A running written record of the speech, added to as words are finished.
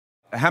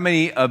How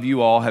many of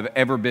you all have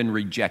ever been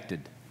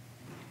rejected?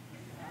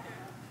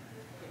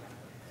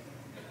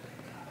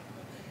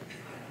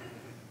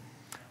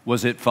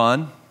 Was it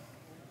fun?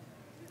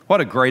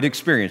 What a great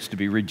experience to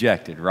be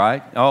rejected,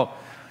 right? Oh,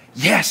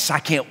 yes, I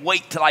can't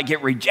wait till I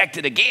get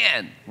rejected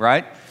again,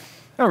 right?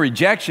 Now,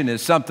 rejection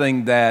is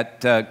something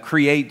that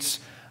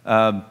creates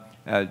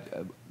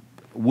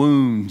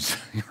wounds,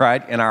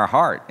 right, in our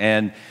heart.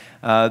 And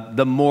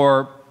the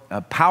more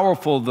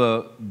powerful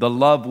the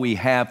love we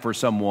have for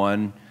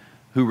someone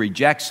who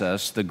rejects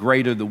us, the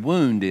greater the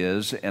wound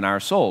is in our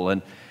soul.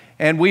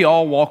 And we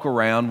all walk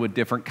around with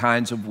different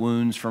kinds of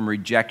wounds from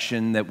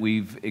rejection that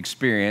we've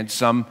experienced.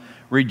 Some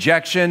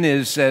rejection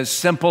is as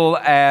simple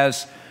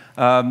as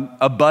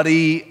a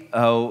buddy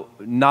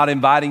not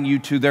inviting you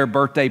to their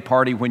birthday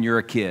party when you're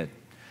a kid.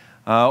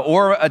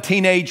 Or a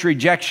teenage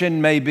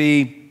rejection may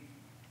be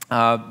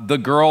the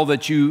girl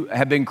that you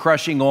have been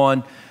crushing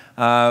on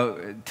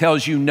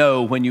tells you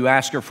no when you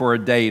ask her for a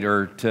date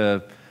or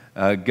to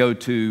go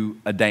to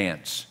a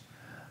dance.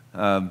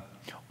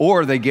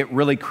 Or they get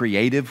really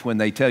creative when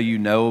they tell you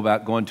no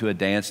about going to a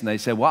dance and they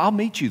say, well, I'll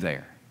meet you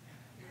there.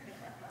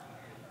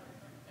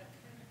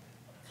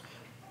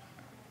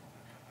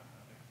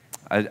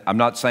 I'm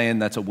not saying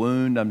that's a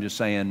wound, I'm just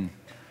saying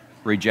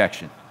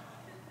rejection.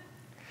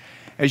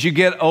 As you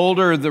get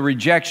older, the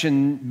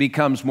rejection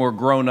becomes more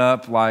grown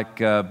up, like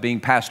being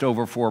passed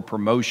over for a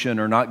promotion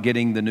or not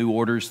getting the new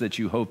orders that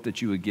you hoped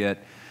that you would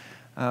get.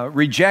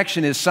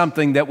 Rejection is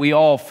something that we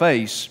all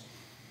face,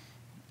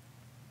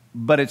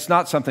 but it's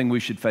not something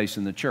we should face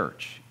in the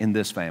church, in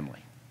this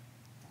family.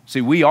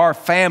 See, we are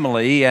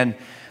family, and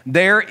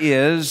there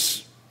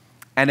is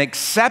an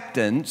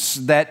acceptance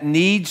that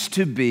needs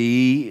to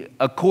be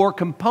a core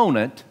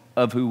component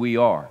of who we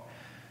are.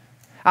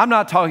 I'm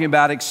not talking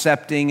about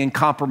accepting and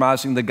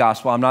compromising the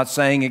gospel. I'm not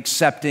saying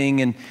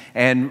accepting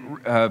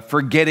and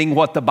forgetting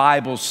what the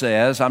Bible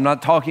says. I'm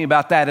not talking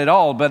about that at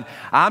all, but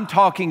I'm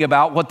talking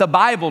about what the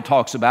Bible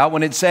talks about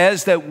when it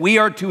says that we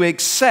are to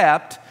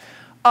accept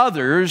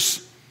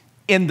others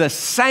in the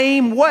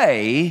same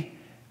way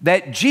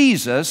that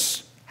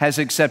Jesus has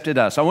accepted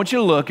us. I want you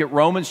to look at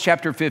Romans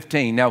chapter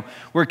 15. Now,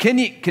 we're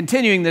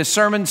continuing this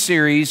sermon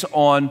series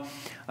on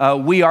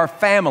we are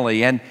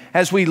family. And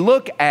as we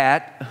look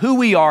at who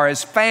we are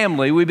as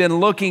family, we've been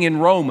looking in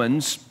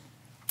Romans.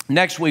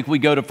 Next week, we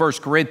go to 1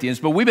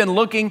 Corinthians, but we've been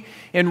looking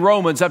in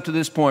Romans up to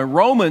this point.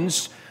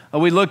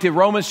 We looked at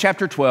Romans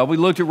chapter 12. We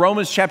looked at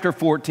Romans chapter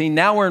 14.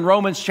 Now we're in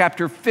Romans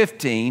chapter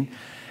 15.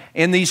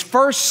 In these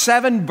first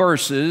 7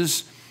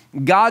 verses,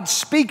 God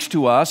speaks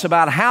to us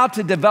about how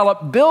to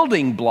develop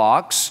building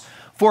blocks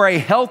for a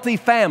healthy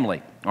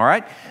family, all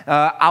right?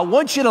 I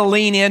want you to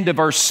lean into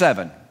verse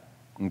 7,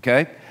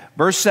 okay?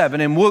 Verse 7,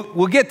 and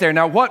we'll get there.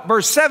 Now, what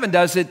verse 7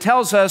 does, it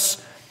tells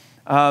us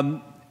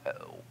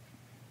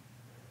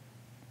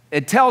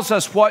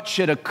what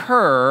should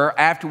occur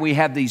after we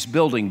have these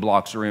building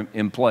blocks are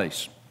in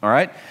place, all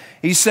right?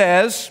 He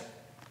says,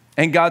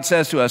 and God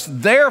says to us,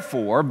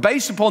 therefore,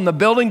 based upon the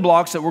building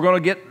blocks that we're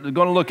going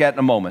to look at in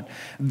a moment,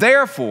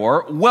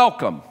 therefore,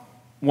 welcome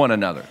one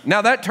another.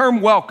 Now, that term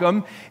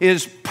welcome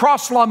is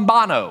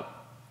proslambano.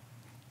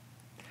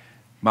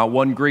 My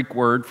one Greek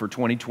word for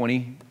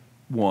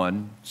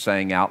 2021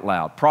 saying out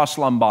loud,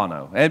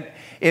 proslambano.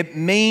 It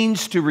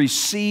means to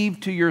receive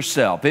to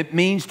yourself. It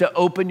means to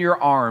open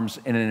your arms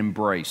in an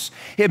embrace.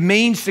 It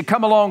means to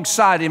come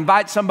alongside,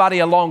 invite somebody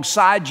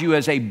alongside you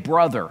as a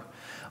brother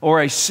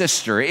or a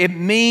sister. It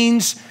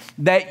means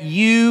that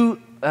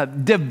you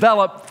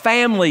develop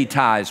family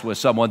ties with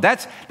someone.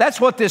 That's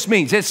what this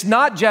means. It's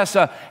not just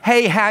a,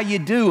 hey, how you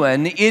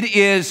doing? It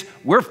is,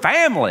 we're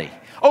family.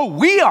 Oh,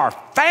 we are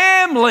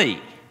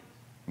family.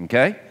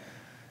 Okay?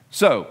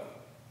 So,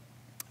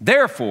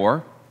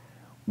 therefore,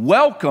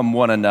 welcome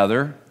one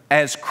another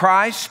as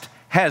Christ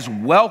has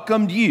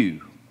welcomed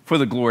you for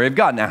the glory of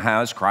God. Now,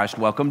 how has Christ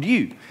welcomed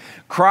you?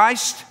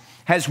 Christ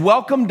has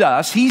welcomed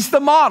us. He's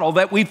the model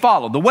that we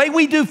follow. The way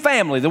we do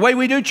family, the way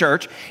we do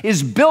church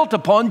is built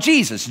upon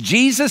Jesus.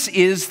 Jesus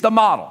is the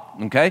model,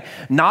 okay?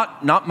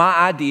 Not my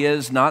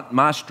ideas, not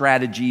my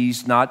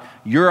strategies, not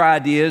your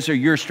ideas or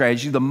your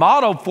strategy. The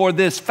model for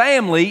this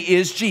family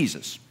is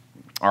Jesus,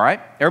 all right?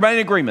 Everybody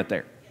in agreement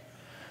there?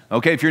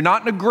 Okay, if you're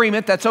not in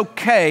agreement, that's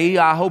okay.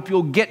 I hope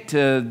you'll get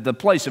to the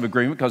place of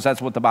agreement because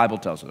that's what the Bible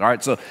tells us, all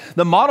right? So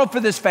the model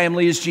for this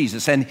family is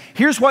Jesus, and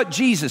here's what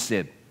Jesus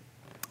did.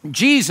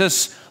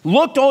 Jesus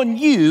looked on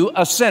you,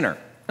 a sinner,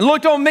 and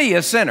looked on me,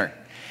 a sinner.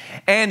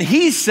 And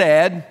he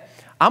said,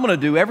 I'm going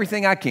to do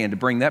everything I can to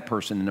bring that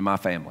person into my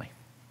family.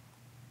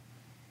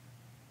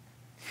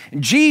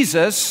 And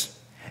Jesus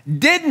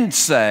didn't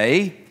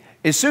say,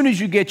 as soon as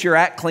you get your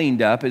act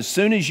cleaned up, as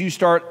soon as you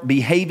start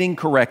behaving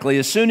correctly,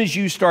 as soon as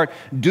you start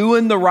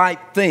doing the right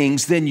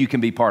things, then you can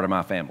be part of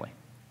my family.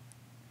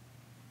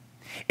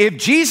 If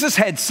Jesus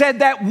had said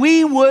that,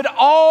 we would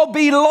all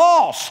be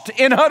lost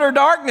in utter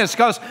darkness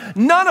because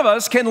none of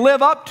us can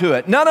live up to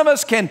it. None of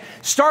us can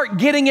start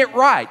getting it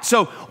right.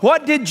 So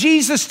what did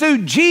Jesus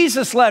do?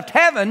 Jesus left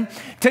heaven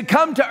to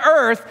come to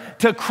earth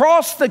to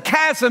cross the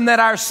chasm that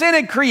our sin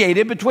had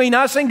created between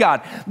us and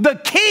God. The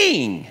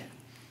King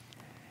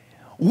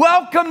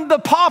welcomed the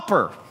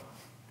pauper.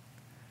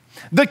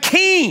 The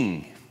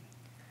King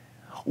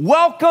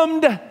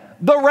welcomed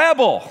the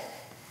rebel.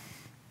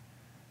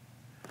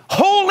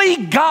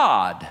 Holy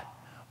God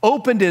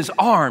opened his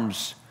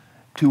arms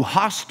to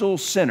hostile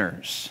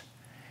sinners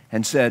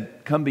and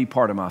said, come be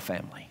part of my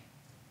family.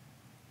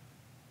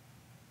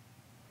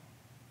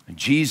 And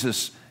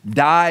Jesus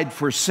died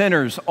for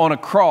sinners on a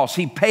cross.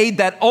 He paid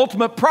that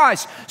ultimate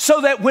price so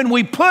that when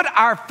we put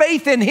our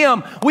faith in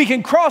him, we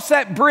can cross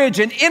that bridge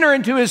and enter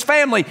into his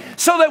family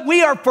so that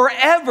we are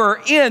forever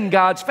in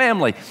God's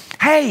family.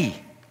 Hey,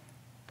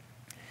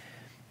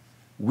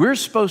 we're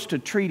supposed to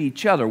treat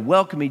each other,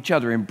 welcome each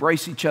other,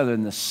 embrace each other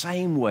in the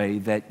same way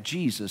that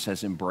Jesus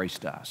has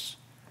embraced us.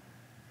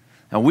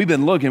 Now, we've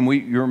been looking,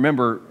 you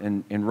remember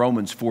in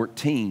Romans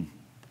 14,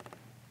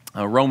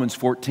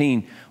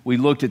 we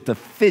looked at the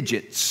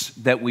fidgets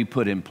that we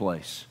put in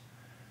place.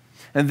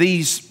 And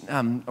these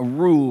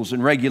rules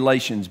and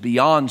regulations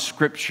beyond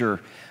Scripture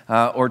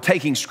or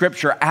taking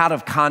Scripture out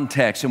of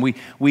context. And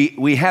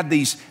we have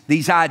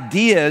these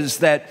ideas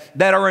that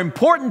are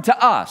important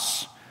to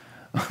us,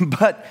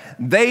 but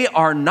they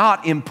are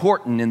not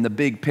important in the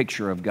big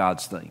picture of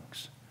God's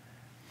things.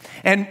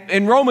 And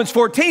in Romans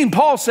 14,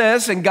 Paul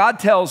says, and God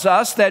tells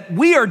us, that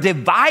we are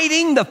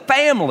dividing the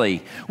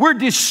family. We're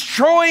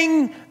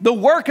destroying the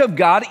work of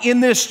God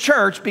in this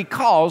church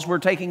because we're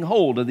taking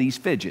hold of these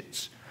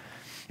fidgets.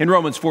 In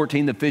Romans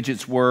 14, the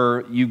fidgets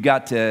were you've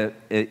got to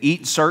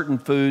eat certain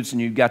foods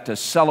and you've got to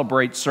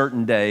celebrate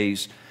certain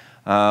days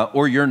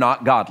or you're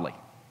not godly.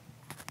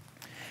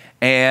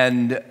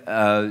 And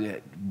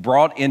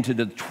brought into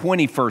the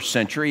 21st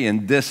century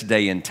in this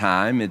day and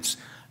time, it's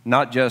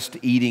not just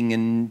eating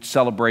and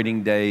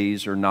celebrating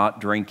days or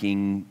not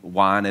drinking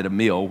wine at a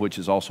meal, which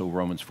is also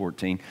Romans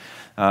 14,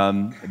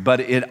 but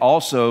it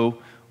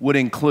also would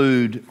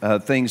include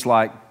things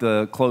like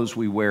the clothes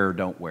we wear or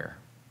don't wear.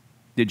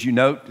 Did you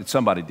note?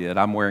 Somebody did.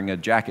 I'm wearing a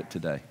jacket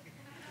today.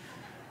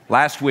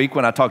 Last week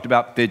when I talked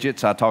about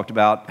fidgets, I talked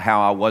about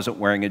how I wasn't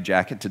wearing a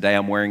jacket. Today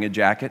I'm wearing a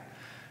jacket.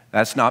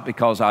 That's not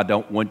because I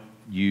don't want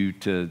you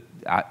to,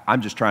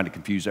 I'm just trying to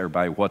confuse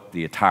everybody what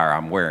the attire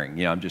I'm wearing.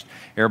 You know,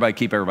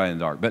 keep everybody in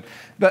the dark.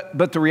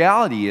 But the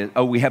reality is,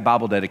 we have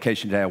Bible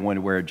dedication today. I want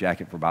to wear a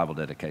jacket for Bible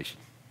dedication.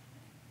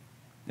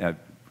 All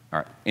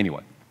right,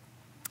 anyway.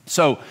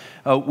 So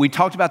we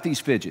talked about these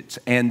fidgets,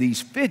 and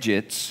these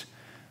fidgets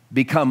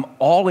become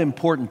all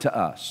important to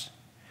us.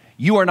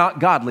 You are not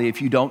godly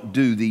if you don't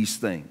do these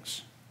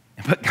things.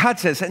 But God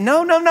says,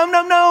 no,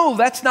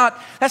 that's not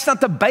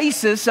the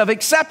basis of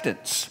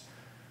acceptance.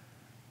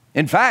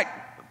 In fact,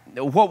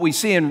 what we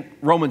see in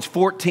Romans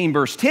 14,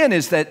 verse 10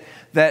 is that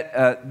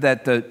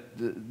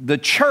the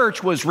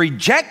church was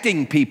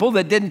rejecting people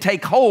that didn't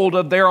take hold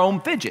of their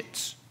own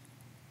fidgets.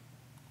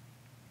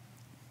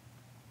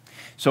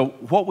 So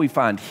what we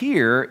find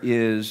here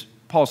is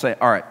Paul saying,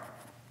 all right,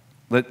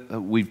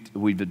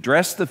 we've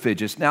addressed the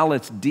fidgets. Now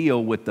let's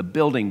deal with the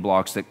building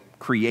blocks that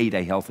create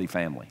a healthy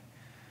family.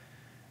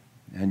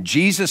 And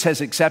Jesus has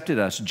accepted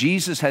us.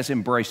 Jesus has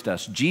embraced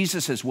us.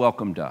 Jesus has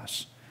welcomed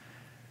us.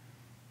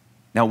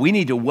 Now we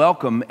need to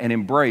welcome and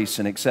embrace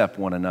and accept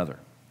one another.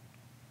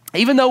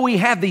 Even though we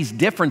have these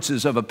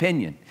differences of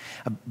opinion.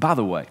 By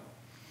the way,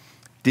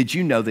 did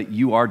you know that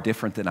you are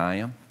different than I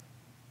am?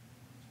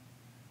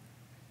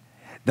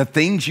 The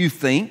things you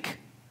think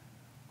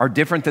are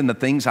different than the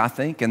things I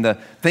think, and the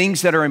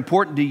things that are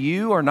important to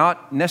you are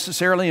not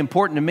necessarily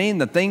important to me,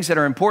 and the things that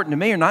are important to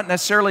me are not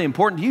necessarily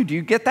important to you. Do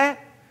you get that?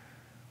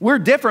 We're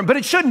different, but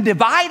it shouldn't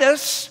divide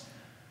us.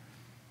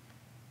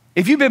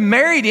 If you've been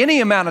married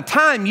any amount of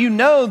time, you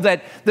know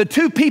that the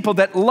two people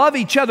that love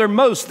each other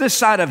most this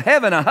side of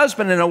heaven, a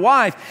husband and a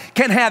wife,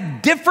 can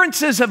have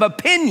differences of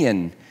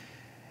opinion.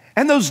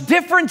 And those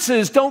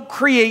differences don't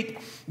create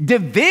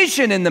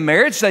division in the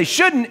marriage. They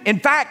shouldn't. In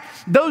fact,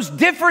 those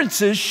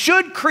differences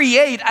should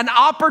create an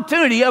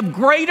opportunity of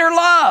greater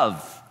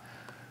love.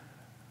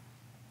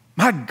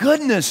 My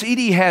goodness,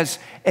 Edie has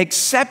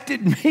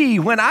accepted me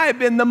when I have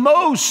been the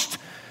most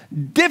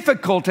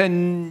difficult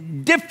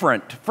and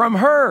different from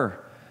her.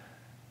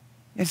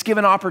 It's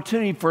given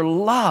opportunity for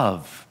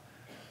love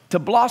to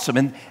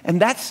blossom.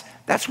 And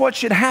that's what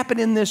should happen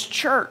in this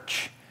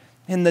church.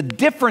 In the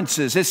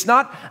differences, it's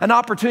not an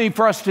opportunity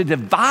for us to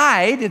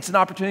divide, it's an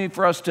opportunity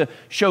for us to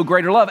show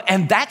greater love.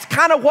 And that's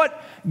kind of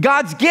what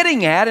God's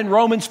getting at in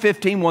Romans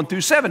 15, 1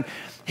 through 7.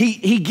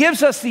 He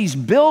gives us these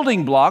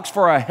building blocks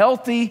for a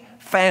healthy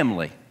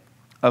family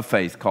of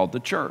faith called the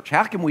church.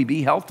 How can we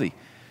be healthy?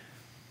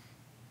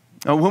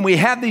 When we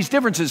have these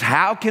differences,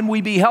 how can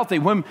we be healthy?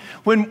 When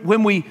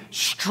we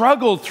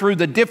struggle through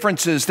the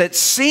differences that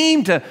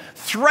seem to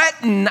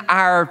threaten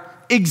our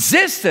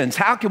existence,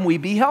 how can we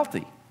be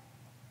healthy?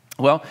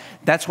 Well,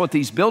 that's what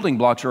these building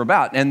blocks are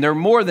about. And they're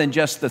more than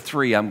just the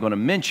three I'm going to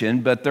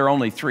mention, but there are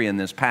only three in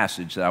this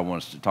passage that I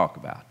want us to talk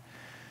about.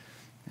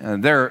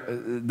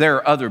 There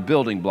are other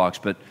building blocks,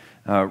 but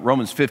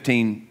Romans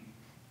 15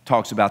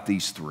 talks about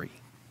these three.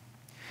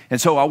 And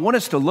so I want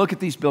us to look at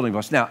these building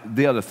blocks. Now,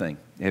 the other thing,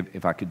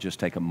 if I could just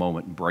take a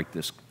moment and break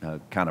this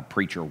kind of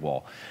preacher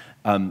wall.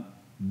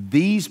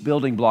 These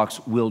building blocks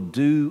will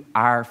do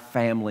our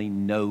family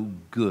no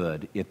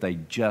good if they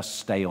just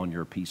stay on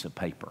your piece of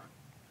paper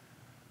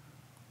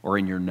or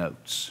in your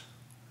notes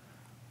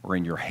or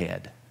in your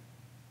head.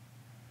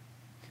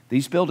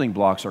 These building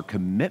blocks are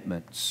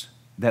commitments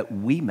that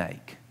we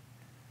make.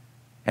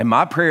 And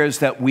my prayer is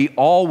that we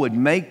all would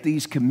make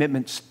these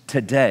commitments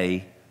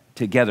today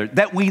together,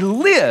 that we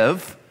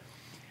live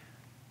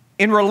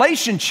in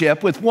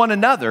relationship with one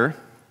another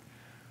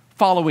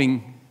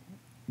following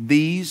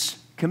these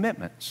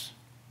commitments.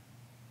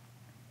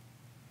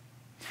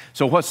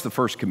 So what's the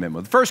first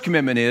commitment? The first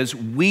commitment is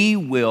we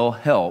will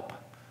help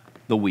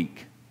the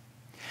weak.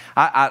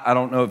 I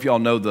don't know if y'all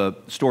know the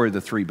story of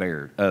the three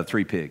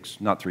pigs.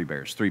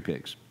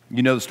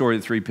 You know the story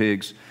of the three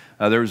pigs.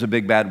 There was a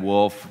big bad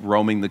wolf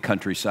roaming the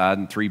countryside,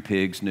 and three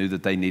pigs knew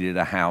that they needed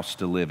a house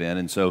to live in.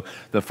 And so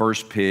the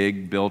first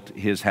pig built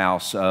his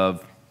house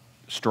of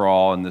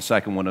straw, and the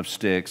second one of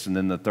sticks, and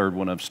then the third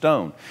one of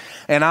stone.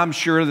 And I'm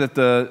sure that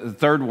the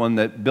third one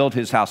that built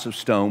his house of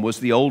stone was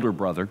the older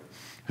brother,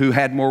 who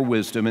had more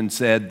wisdom and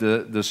said,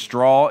 the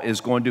straw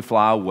is going to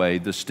fly away,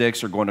 the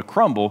sticks are going to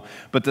crumble,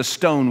 but the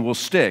stone will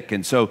stick.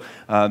 And so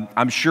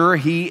I'm sure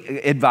he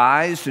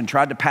advised and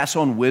tried to pass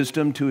on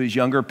wisdom to his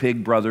younger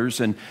pig brothers,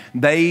 and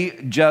they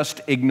just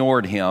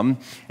ignored him.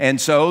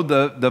 And so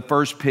the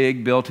first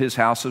pig built his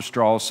house of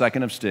straw,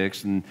 second of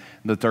sticks, and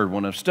the third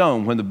one of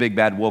stone. When the big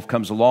bad wolf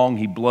comes along,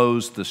 he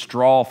blows, the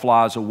straw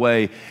flies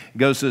away,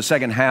 goes to the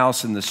second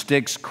house, and the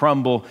sticks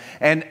crumble.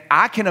 And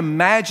I can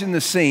imagine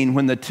the scene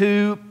when the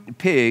two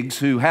pigs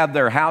who have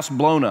their house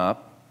blown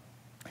up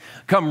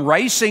come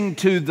racing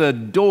to the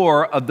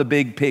door of the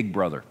big pig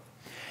brother.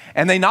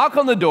 And they knock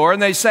on the door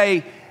and they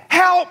say,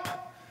 "Help!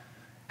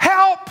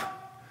 Help!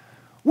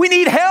 We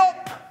need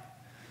help!"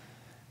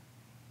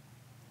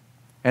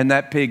 And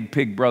that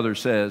pig brother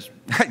says,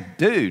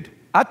 "Dude,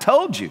 I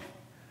told you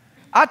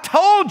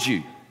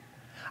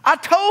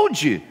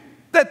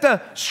that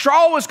the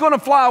straw was going to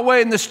fly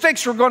away and the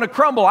sticks were going to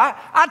crumble.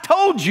 I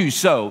told you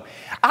so.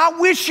 I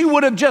wish you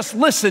would have just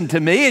listened to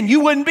me and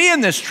you wouldn't be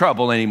in this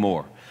trouble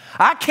anymore.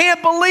 I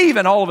can't believe."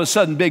 And all of a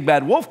sudden, Big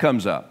Bad Wolf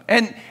comes up.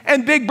 And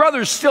Big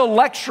Brother's still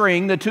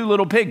lecturing the two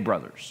little pig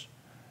brothers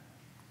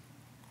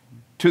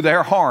to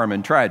their harm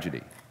and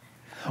tragedy.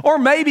 Or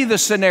maybe the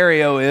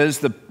scenario is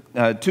the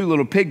two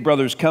little pig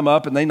brothers come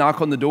up and they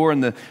knock on the door,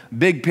 and the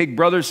big pig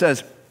brother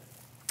says,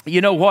 "You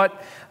know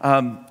what?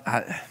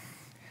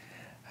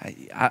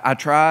 I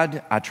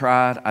tried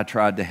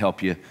to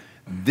help you.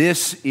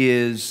 This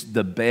is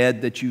the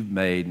bed that you've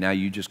made. Now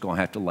you're just going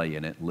to have to lay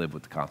in it and live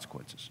with the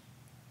consequences."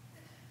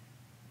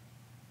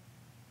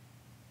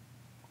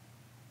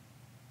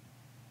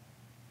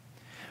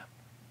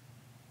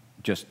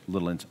 Just a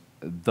little insight.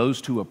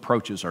 Those two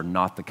approaches are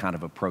not the kind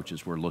of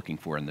approaches we're looking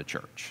for in the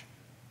church.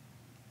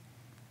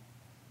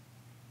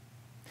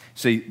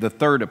 See, the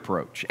third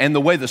approach, and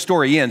the way the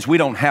story ends, we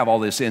don't have all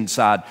this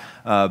inside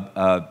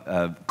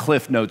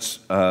Cliff Notes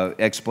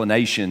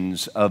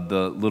explanations of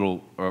the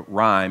little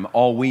rhyme.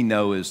 All we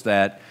know is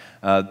that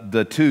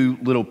the two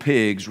little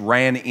pigs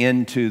ran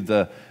into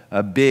the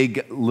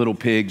big little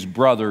pig's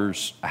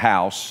brother's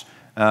house,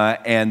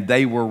 and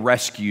they were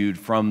rescued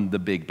from the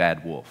big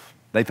bad wolf.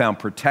 They found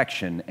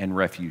protection and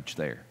refuge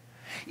there,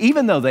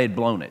 even though they had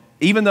blown it,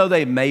 even though they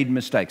had made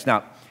mistakes.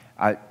 Now,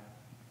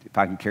 if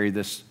I can carry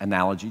this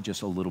analogy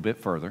just a little bit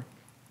further,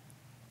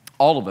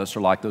 all of us are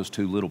like those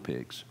two little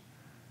pigs,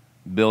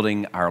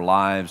 building our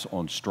lives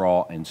on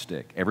straw and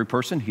stick. Every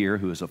person here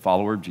who is a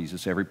follower of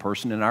Jesus, every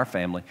person in our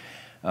family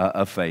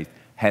of faith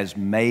has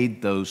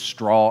made those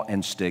straw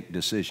and stick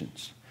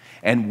decisions.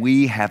 And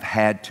we have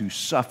had to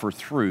suffer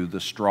through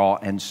the straw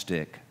and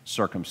stick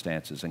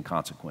circumstances and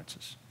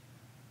consequences.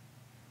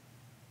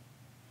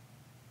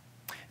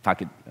 If I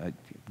could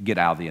get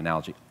out of the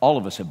analogy, all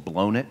of us have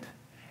blown it,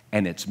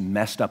 and it's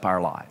messed up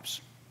our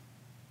lives.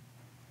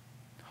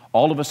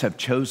 All of us have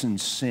chosen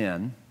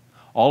sin.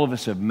 All of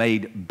us have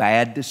made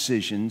bad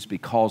decisions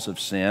because of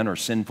sin or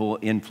sinful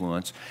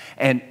influence,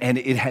 and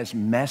it has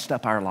messed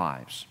up our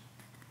lives.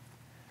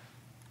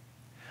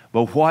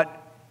 But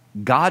what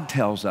God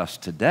tells us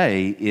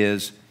today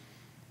is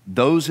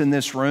those in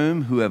this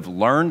room who have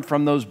learned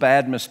from those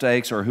bad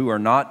mistakes or who are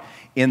not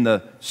in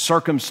the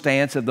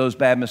circumstance of those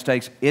bad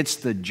mistakes, it's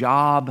the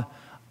job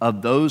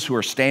of those who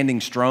are standing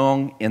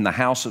strong in the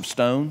house of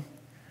stone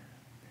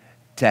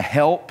to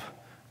help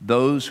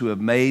those who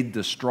have made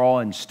the straw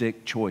and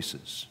stick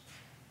choices.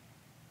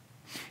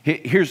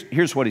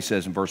 Here's what he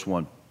says in verse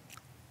 1.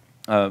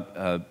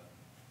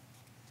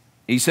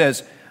 He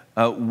says,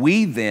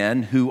 "We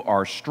then who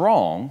are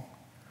strong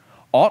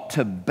ought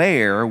to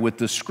bear with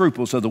the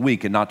scruples of the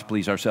weak and not to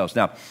please ourselves.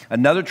 Now,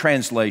 another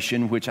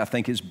translation, which I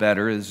think is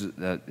better,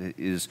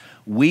 is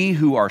we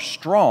who are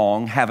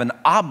strong have an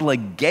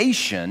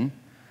obligation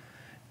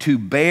to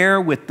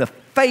bear with the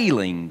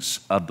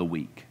failings of the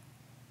weak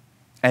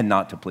and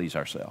not to please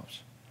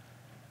ourselves.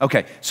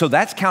 Okay, so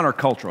that's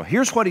countercultural.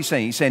 Here's what he's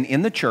saying. He's saying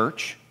in the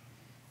church,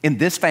 in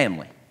this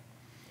family,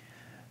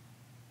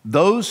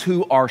 those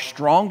who are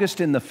strongest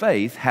in the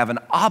faith have an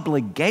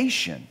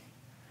obligation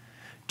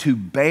to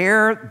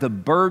bear the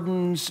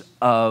burdens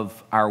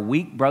of our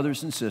weak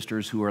brothers and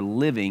sisters who are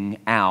living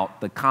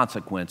out the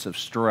consequence of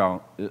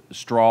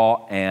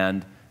straw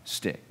and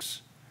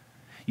sticks.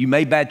 You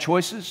made bad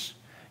choices.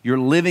 You're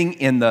living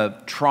in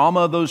the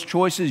trauma of those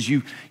choices.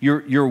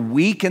 You're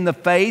weak in the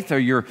faith, or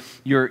you're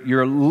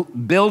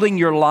building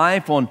your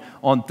life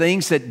on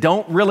things that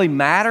don't really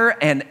matter.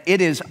 And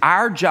it is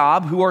our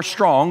job, who are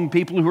strong,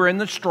 people who are in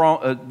the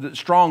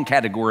strong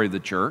category of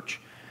the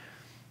church.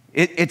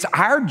 It's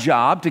our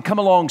job to come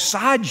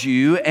alongside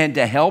you and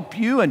to help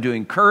you and to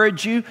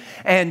encourage you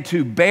and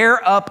to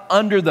bear up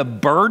under the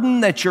burden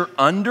that you're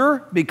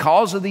under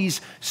because of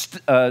these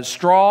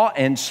straw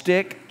and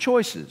stick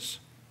choices.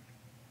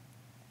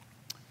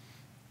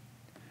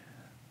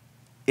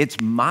 It's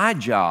my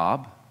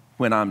job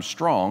when I'm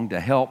strong to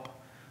help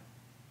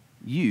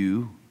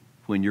you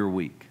when you're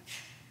weak.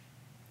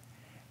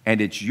 And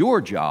it's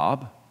your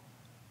job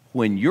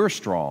when you're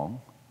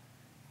strong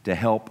to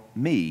help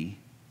me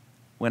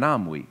when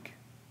I'm weak.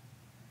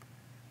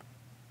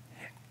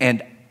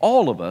 And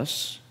all of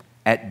us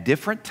at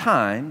different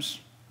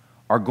times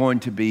are going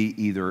to be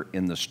either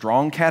in the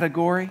strong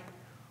category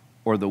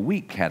or the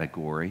weak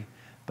category,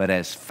 but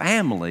as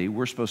family,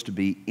 we're supposed to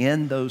be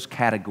in those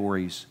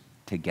categories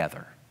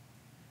together.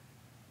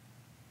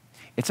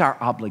 It's our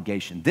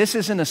obligation. This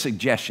isn't a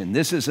suggestion.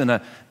 This isn't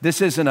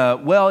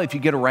a, well, if you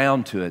get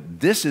around to it.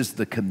 This is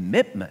the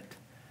commitment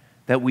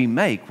that we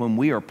make when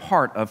we are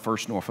part of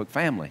First Norfolk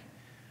Family.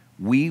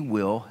 We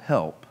will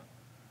help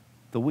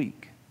the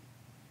weak.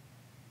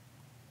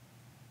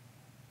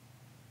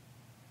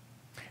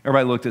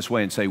 Everybody look this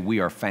way and say, we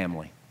are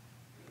family.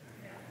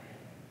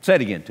 Say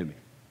it again to me.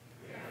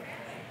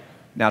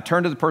 Now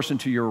turn to the person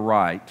to your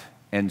right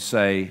and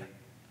say,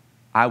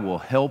 I will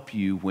help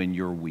you when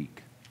you're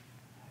weak.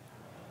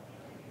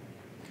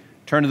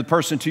 Turn to the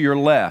person to your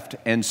left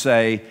and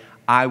say,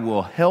 I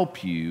will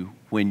help you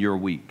when you're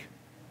weak.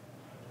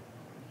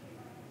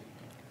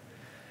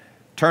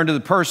 Turn to the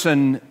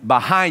person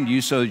behind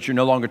you so that you're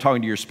no longer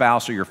talking to your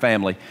spouse or your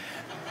family.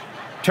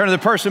 Turn to the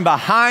person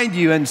behind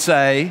you and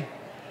say,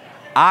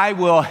 I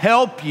will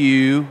help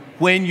you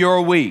when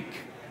you're weak.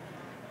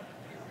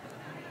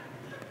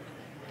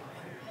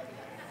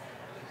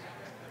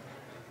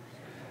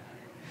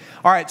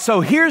 All right,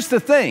 so here's the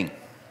thing.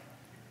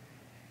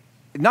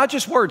 Not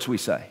just words we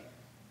say.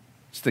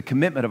 It's the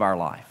commitment of our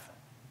life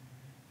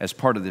as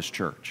part of this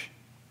church.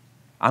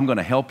 I'm going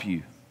to help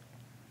you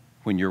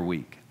when you're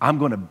weak. I'm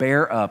going to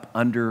bear up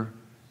under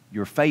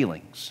your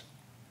failings.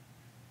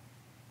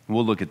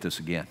 We'll look at this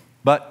again.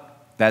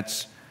 But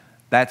that's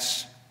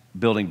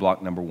building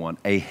block number one.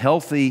 A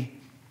healthy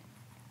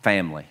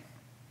family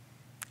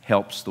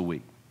helps the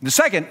weak. The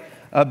second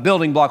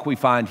building block we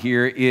find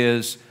here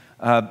is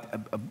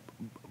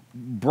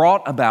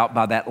brought about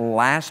by that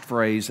last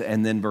phrase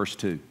and then verse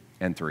 2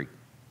 and 3.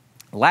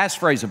 Last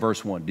phrase of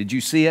verse 1. Did you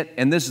see it?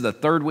 And this is the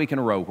third week in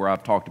a row where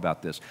I've talked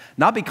about this.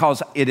 Not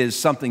because it is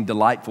something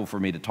delightful for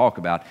me to talk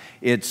about.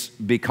 It's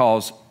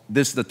because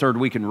this is the third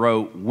week in a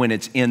row when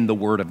it's in the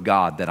Word of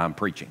God that I'm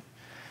preaching.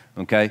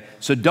 Okay?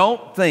 So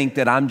don't think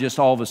that I'm just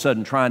all of a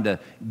sudden trying to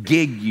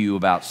gig you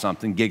about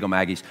something, giggle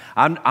Maggies.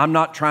 I'm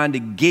not trying to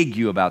gig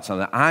you about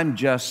something. I'm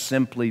just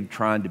simply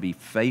trying to be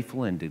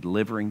faithful in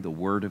delivering the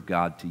Word of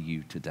God to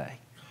you today.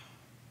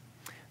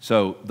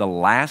 So the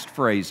last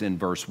phrase in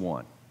verse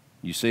 1.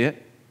 You see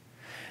it?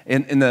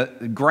 In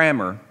the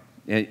grammar,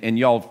 and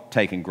y'all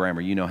taken grammar,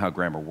 you know how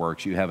grammar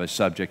works. You have a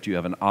subject, you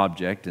have an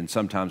object, and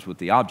sometimes with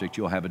the object,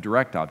 you'll have a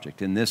direct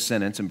object. In this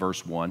sentence, in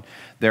verse 1,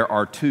 there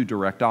are two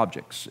direct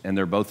objects, and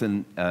they're both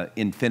in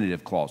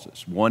infinitive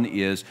clauses. One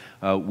is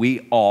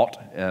we ought,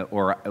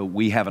 or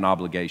we have an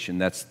obligation.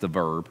 That's the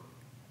verb.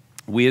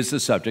 We is the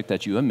subject,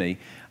 that's you and me,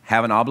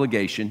 have an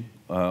obligation,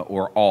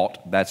 or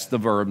ought. That's the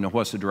verb. Now,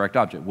 what's the direct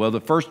object? Well, the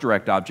first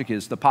direct object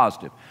is the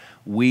positive.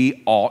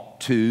 We ought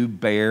to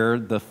bear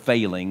the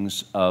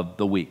failings of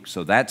the weak.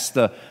 So that's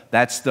the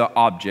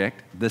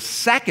object. The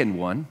second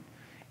one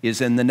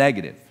is in the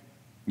negative.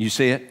 You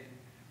see it?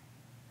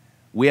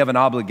 We have an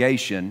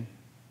obligation,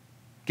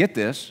 get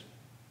this,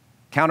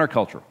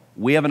 countercultural.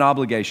 We have an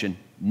obligation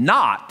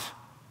not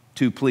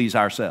to please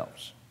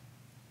ourselves.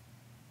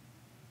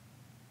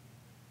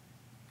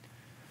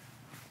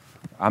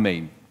 I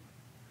mean,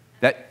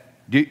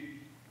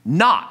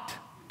 not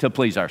to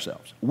please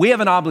ourselves. We have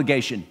an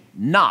obligation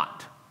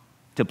not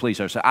to please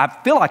ourselves. I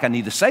feel like I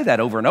need to say that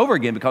over and over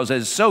again because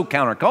it's so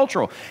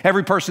countercultural.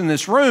 Every person in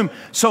this room,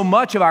 so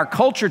much of our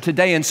culture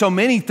today and so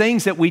many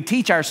things that we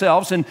teach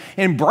ourselves and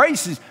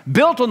embrace is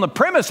built on the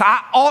premise,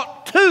 I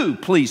ought to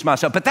please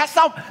myself. But that's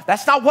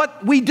not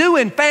what we do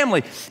in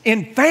family.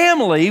 In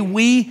family,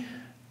 we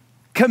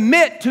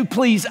commit to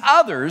please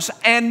others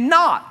and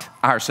not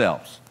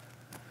ourselves.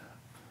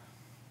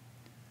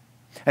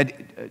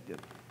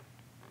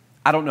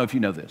 I don't know if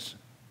you know this,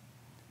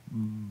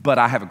 but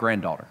I have a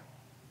granddaughter.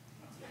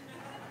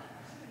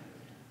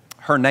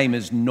 Her name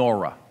is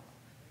Nora.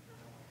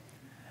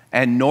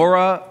 And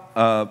Nora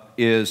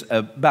is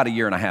about 1.5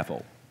 years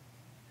old.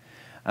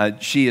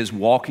 She is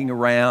walking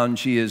around.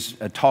 She is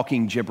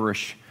talking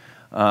gibberish,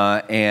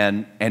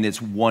 and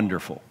it's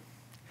wonderful.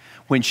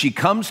 When she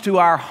comes to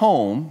our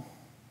home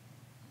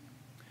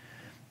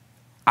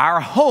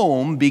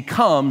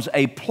becomes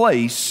a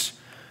place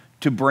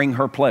to bring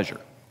her pleasure.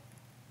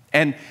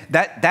 And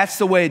that's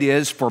the way it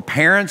is for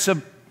parents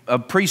of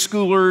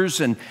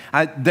preschoolers, and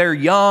they're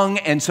young,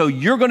 and so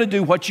you're going to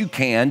do what you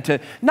can to,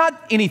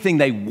 not anything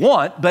they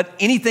want, but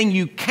anything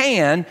you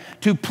can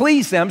to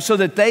please them so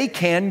that they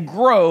can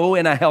grow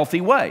in a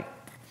healthy way.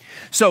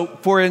 So,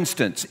 for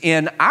instance,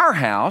 in our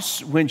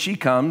house, when she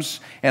comes,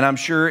 and I'm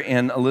sure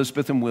in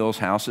Elizabeth and Will's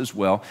house as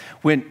well,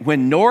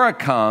 when Nora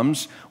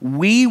comes,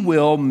 we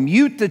will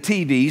mute the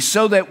TV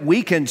so that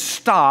we can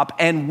stop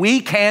and we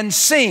can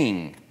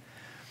sing.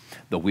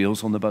 The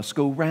wheels on the bus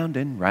go round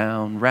and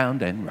round,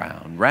 round and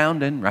round,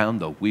 round and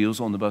round. The wheels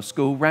on the bus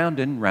go round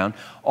and round,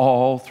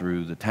 all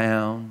through the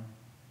town.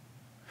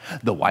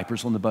 The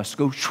wipers on the bus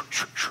go shoo,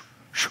 shoo, shoo,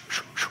 shoo,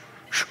 shoo, shoo,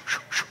 shoo, shoo,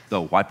 shoo. The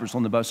wipers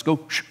on the bus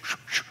go shoo, shoo,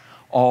 shoo,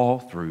 all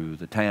through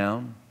the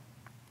town.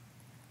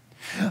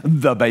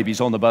 The babies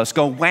on the bus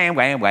go wah,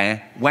 wah, wah,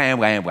 wah, wah,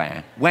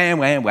 wah, wah,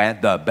 wah, wah.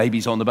 The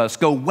babies on the bus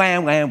go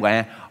wah, wah,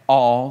 wah,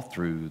 all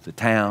through the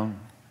town.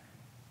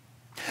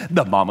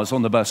 The mamas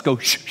on the bus go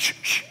shh, shh,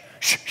 shh.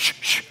 Shh, shh,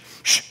 shh,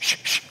 shh, shh,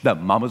 shh. The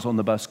mamas on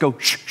the bus go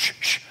shh, shh,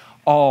 shh,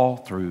 all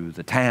through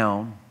the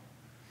town.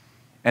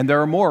 And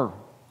there are more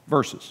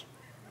verses.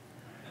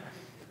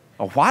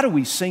 Why do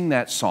we sing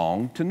that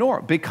song to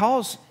Nora?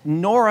 Because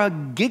Nora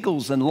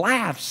giggles and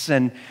laughs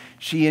and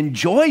she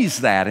enjoys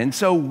that. And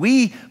so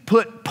we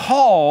put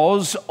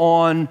pause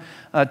on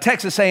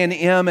Texas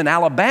A&M and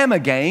Alabama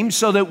games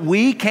so that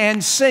we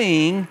can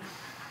sing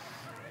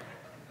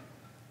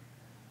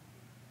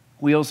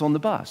Wheels on the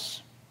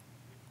Bus.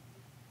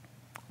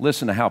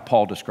 Listen to how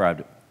Paul described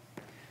it.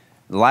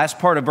 The last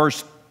part of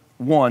verse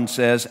 1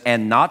 says,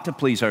 and not to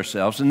please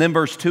ourselves. And then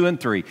verse 2 and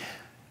 3,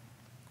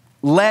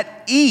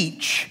 let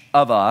each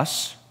of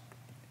us,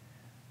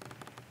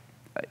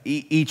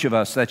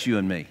 that's you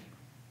and me.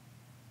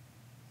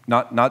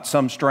 Not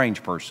some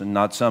strange person,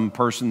 not some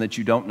person that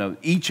you don't know.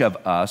 Each of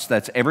us,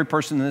 that's every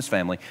person in this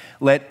family,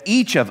 let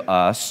each of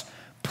us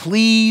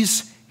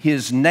please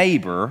his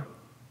neighbor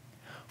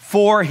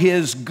for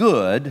his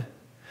good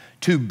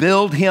to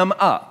build him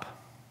up.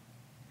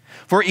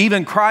 For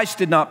even Christ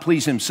did not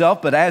please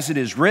himself, but as it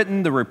is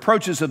written, the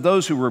reproaches of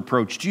those who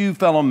reproached you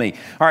fell on me.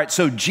 All right,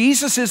 so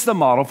Jesus is the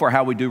model for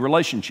how we do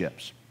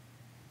relationships.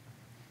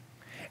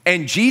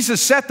 And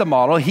Jesus set the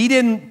model. He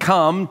didn't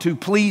come to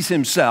please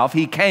himself.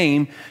 He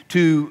came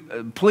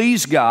to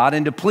please God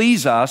and to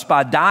please us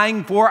by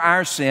dying for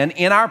our sin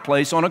in our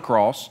place on a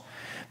cross,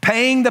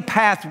 paving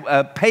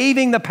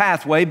the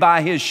pathway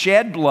by his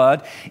shed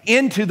blood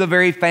into the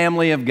very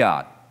family of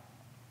God.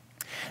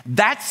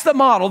 That's the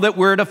model that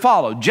we're to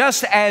follow.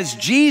 Just as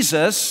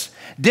Jesus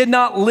did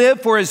not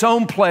live for his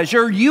own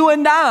pleasure, you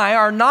and I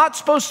are not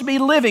supposed to be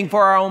living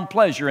for our own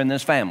pleasure in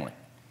this family.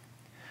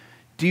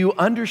 Do you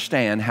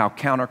understand how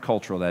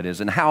countercultural that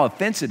is and how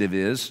offensive it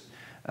is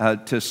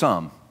to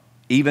some,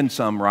 even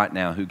some right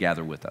now who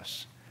gather with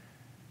us?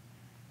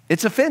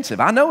 It's offensive.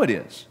 I know it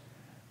is.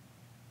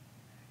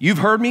 You've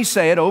heard me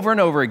say it over and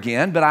over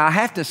again, but I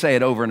have to say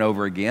it over and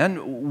over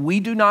again.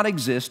 We do not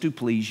exist to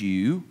please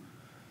you.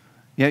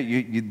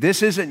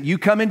 This isn't, you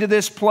come into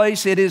this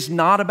place, it is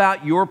not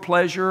about your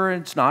pleasure,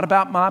 it's not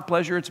about my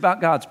pleasure, it's about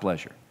God's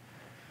pleasure.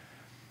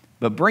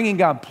 But bringing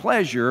God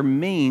pleasure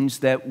means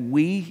that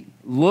we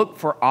look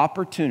for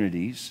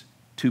opportunities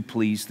to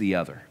please the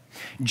other.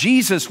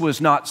 Jesus was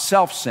not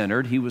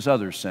self-centered, he was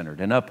other-centered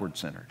and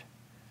upward-centered.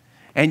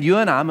 And you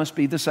and I must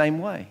be the same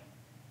way.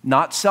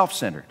 Not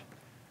self-centered,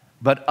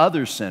 but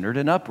other-centered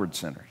and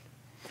upward-centered.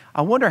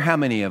 I wonder how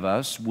many of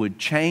us would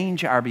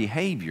change our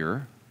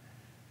behavior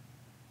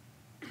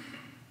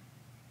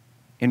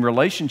in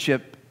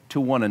relationship to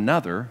one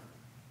another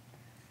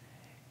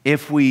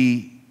if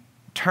we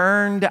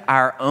turned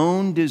our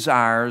own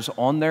desires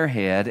on their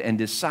head and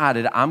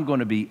decided I'm going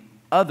to be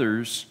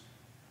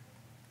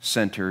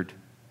others-centered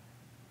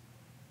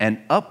and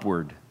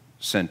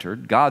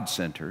upward-centered,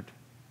 God-centered,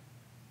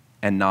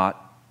 and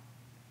not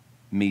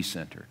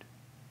me-centered.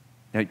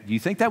 Now, do you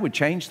think that would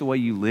change the way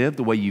you live,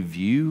 the way you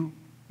view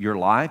your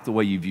life, the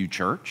way you view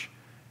church?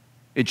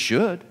 It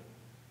should.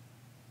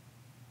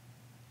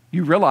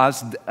 You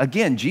realize,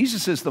 again,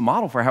 Jesus is the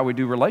model for how we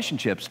do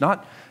relationships,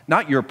 not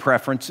your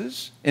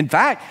preferences. In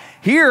fact,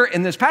 here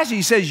in this passage,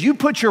 he says you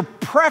put your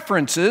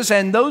preferences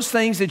and those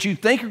things that you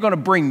think are going to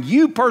bring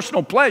you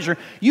personal pleasure,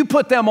 you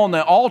put them on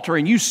the altar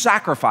and you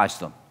sacrifice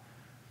them.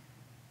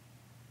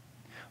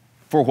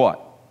 For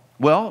what?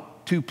 Well,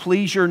 to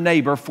please your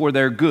neighbor for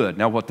their good.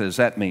 Now, what does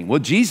that mean? Well,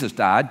 Jesus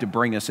died to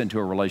bring us into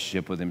a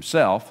relationship with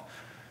himself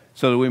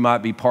so that we might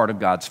be part of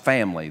God's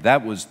family.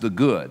 That was the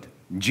good.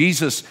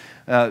 Jesus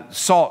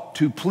sought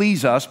to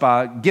please us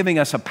by giving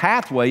us a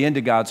pathway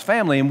into God's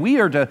family, and we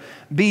are to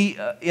be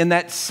in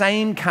that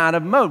same kind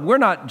of mode. We're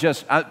not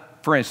just,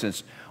 for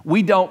instance,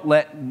 we don't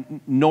let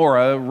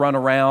Nora run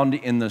around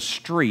in the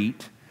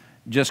street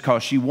just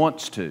because she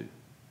wants to.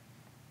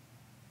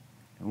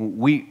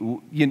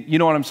 You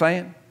know what I'm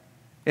saying?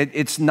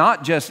 It's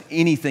not just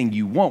anything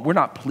you want. We're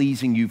not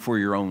pleasing you for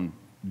your own,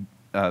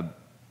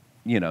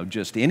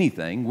 just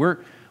anything.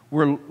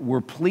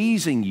 We're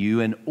pleasing you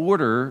in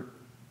order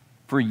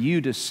for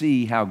you to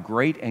see how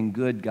great and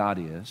good God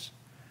is.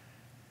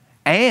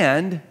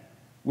 And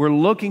we're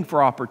looking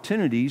for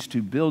opportunities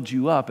to build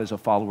you up as a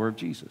follower of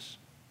Jesus.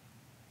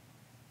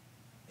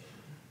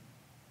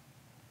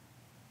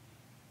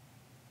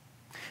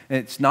 And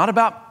it's not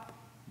about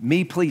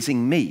me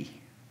pleasing me.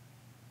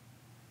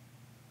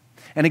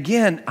 And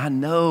again, I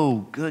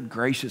know, good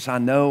gracious, I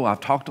know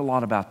I've talked a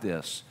lot about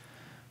this.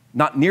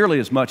 Not nearly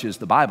as much as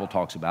the Bible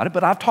talks about it,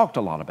 but I've talked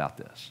a lot about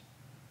this.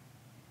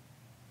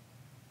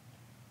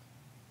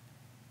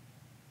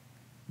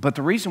 But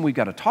the reason we've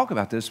got to talk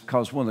about this is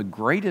because one of the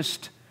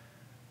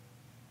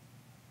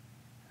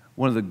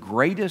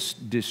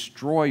greatest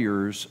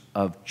destroyers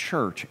of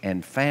church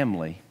and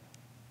family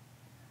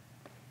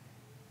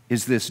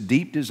is this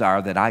deep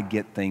desire that I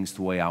get things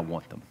the way I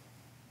want them.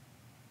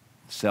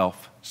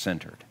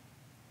 Self-centered.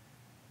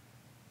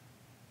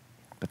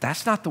 But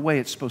that's not the way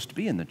it's supposed to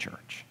be in the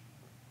church.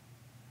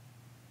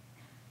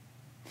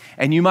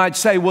 And you might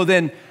say, well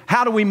then,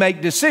 how do we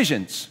make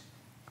decisions?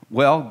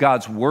 Well,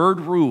 God's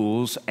word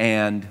rules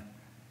and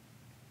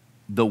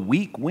the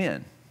weak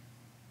win.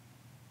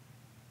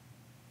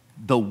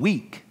 The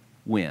weak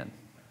win.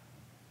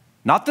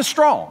 Not the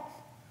strong.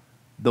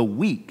 The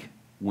weak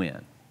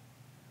win.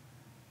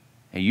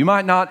 And you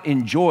might not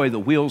enjoy the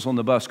wheels on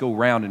the bus go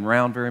round and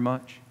round very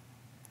much.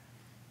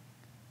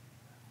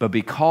 But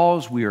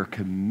because we are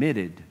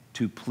committed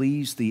to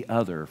please the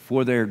other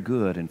for their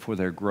good and for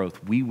their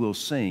growth, we will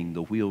sing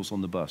the wheels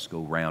on the bus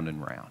go round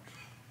and round.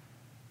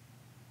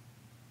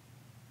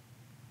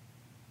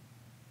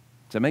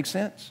 Does that make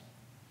sense?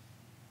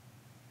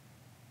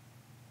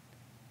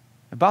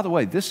 And by the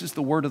way, this is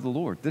the word of the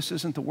Lord. This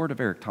isn't the word of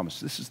Eric Thomas.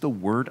 This is the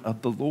word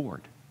of the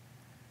Lord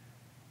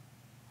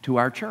to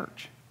our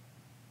church.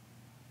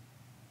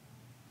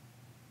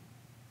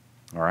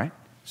 All right?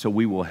 So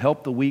we will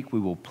help the weak, we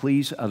will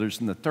please others.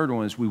 And the third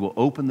one is we will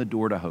open the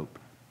door to hope.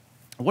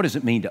 What does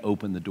it mean to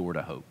open the door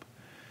to hope?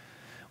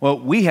 Well,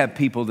 we have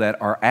people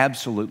that are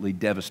absolutely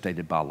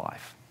devastated by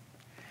life.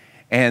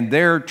 And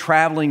they're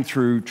traveling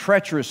through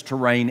treacherous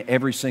terrain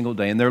every single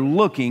day, and they're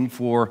looking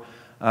for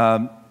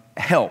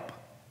help,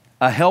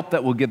 a help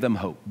that will give them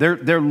hope.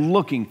 They're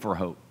looking for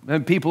hope.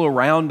 And people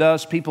around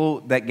us,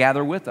 people that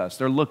gather with us,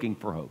 they're looking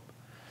for hope.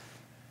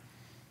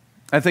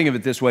 I think of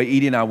it this way.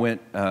 Edie and I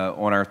went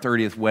on our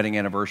 30th wedding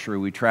anniversary.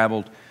 We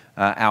traveled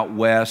out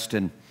west,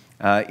 and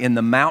in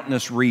the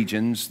mountainous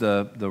regions,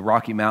 the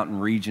Rocky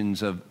Mountain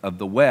regions of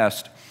the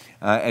West,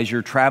 as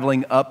you're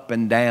traveling up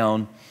and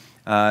down,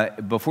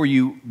 before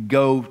you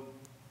go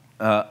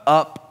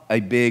up a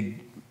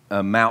big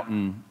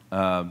mountain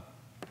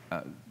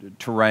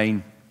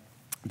terrain,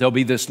 there'll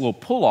be this little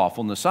pull-off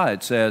on the side.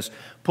 It says,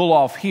 pull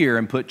off here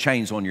and put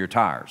chains on your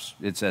tires.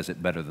 It says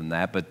it better than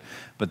that, but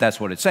that's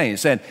what it's saying. It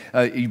said,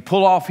 you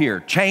pull off here,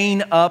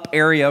 chain up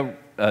area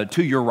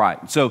to your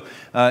right. So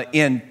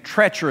in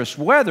treacherous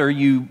weather,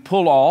 you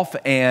pull off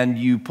and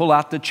you pull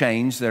out the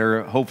chains that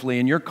are hopefully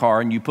in your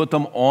car, and you put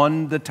them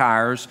on the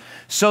tires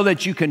so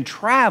that you can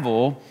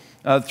travel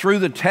through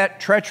the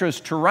treacherous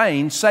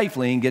terrain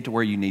safely and get to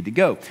where you need to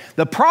go.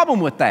 The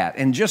problem with that,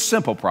 and just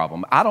simple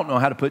problem, I don't know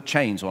how to put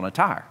chains on a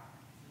tire.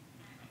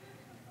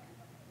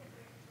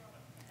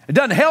 It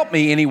doesn't help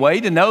me anyway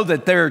to know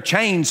that there are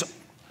chains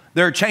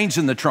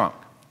in the trunk.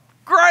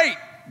 Great,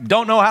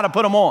 don't know how to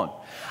put them on.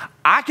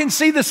 I can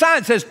see the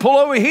sign that says pull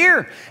over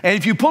here, and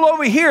if you pull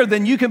over here,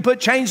 then you can put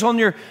chains on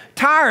your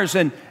tires,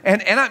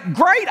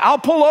 great, I'll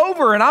pull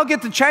over and I'll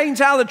get the chains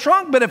out of the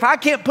trunk, but if I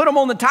can't put them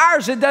on the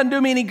tires, it doesn't do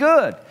me any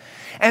good.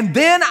 And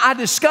then I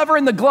discover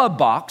in the glove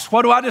box,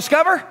 what do I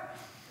discover?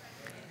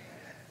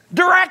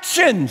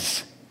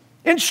 Directions,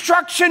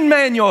 instruction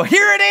manual,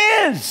 here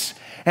it is.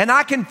 And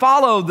I can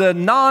follow the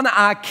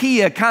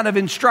non-IKEA kind of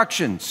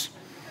instructions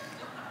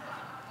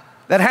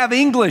that have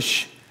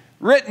English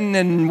written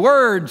and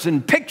words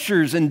and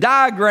pictures and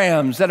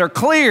diagrams that are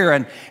clear.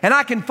 And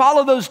I can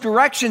follow those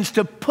directions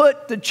to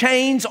put the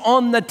chains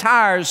on the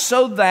tires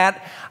so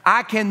that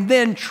I can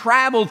then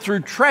travel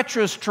through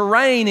treacherous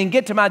terrain and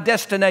get to my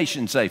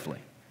destination safely.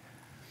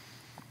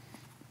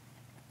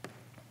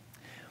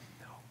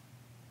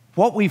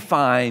 What we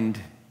find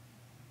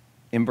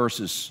in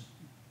verse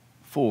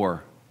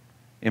 4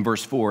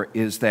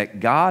 is that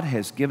God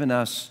has given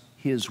us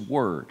His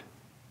Word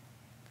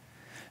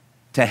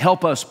to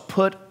help us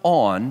put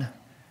on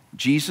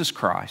Jesus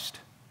Christ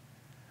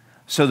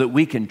so that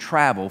we can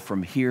travel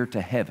from here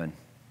to heaven.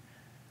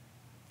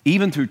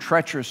 Even through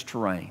treacherous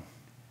terrain,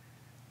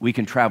 we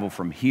can travel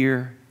from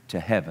here to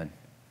heaven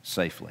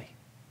safely.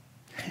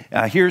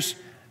 Here's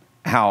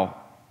how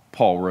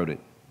Paul wrote it,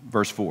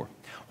 verse 4.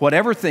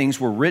 Whatever things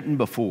were written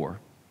before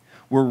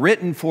were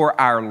written for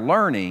our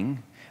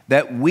learning,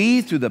 that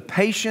we, through the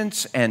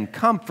patience and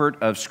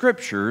comfort of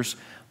Scriptures,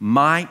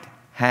 might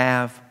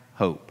have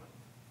hope.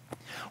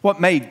 What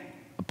made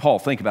Paul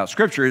think about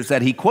Scripture is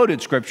that he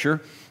quoted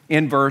Scripture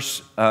in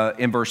verse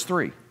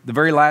 3. The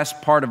very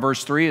last part of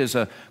verse 3 is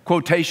a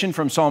quotation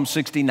from Psalm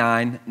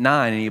 69:9,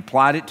 and he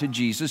applied it to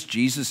Jesus.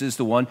 Jesus is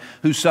the one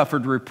who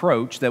suffered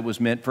reproach that was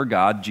meant for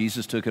God.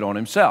 Jesus took it on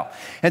himself.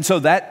 And so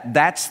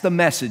that's the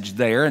message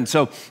there. And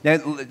so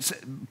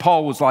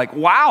Paul was like,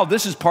 wow,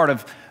 this is part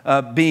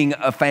of being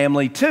a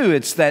family too.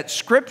 It's that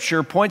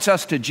Scripture points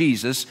us to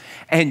Jesus,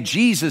 and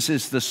Jesus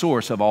is the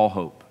source of all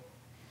hope.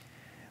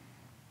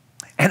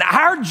 And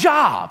our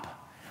job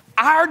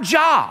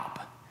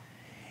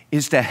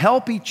is to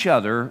help each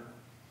other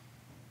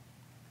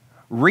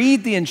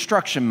read the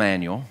instruction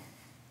manual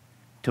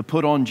to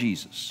put on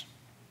Jesus.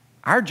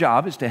 Our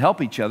job is to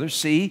help each other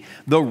see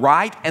the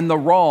right and the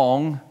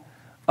wrong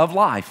of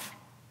life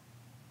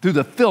through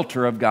the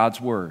filter of God's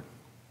Word.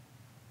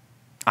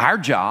 Our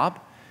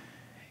job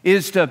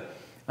is to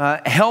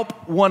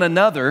help one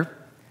another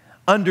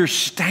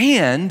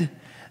understand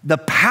the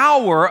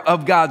power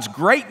of God's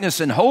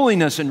greatness and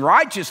holiness and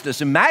righteousness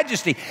and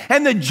majesty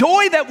and the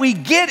joy that we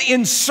get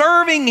in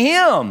serving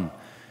Him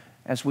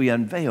as we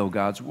unveil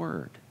God's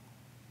Word.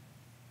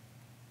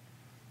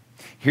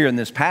 Here in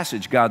this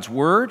passage, God's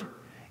Word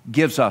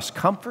gives us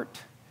comfort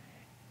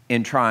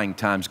in trying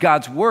times.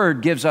 God's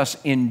Word gives us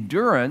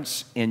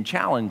endurance in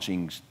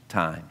challenging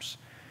times.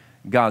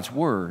 God's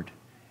Word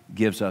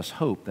gives us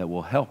hope that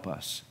will help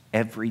us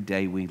every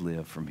day we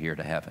live from here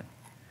to heaven.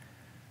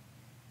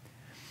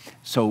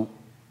 So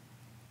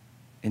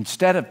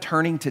instead of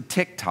turning to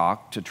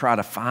TikTok to try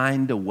to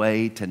find a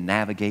way to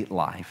navigate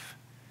life,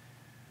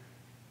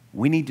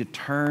 we need to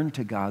turn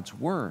to God's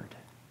Word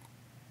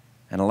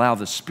and allow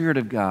the Spirit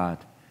of God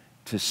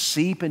to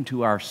seep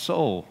into our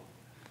soul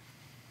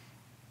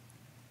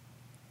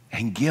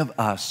and give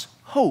us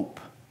hope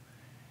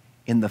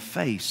in the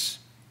face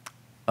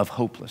of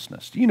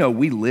hopelessness. You know,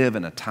 we live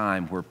in a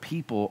time where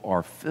people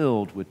are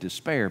filled with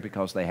despair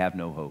because they have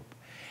no hope.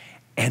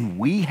 And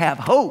we have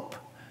hope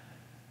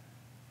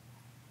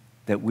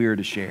that we're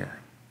to share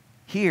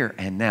here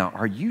and now.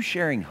 Are you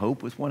sharing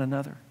hope with one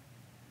another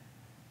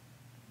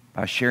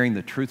by sharing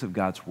the truth of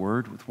God's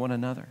Word with one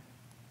another?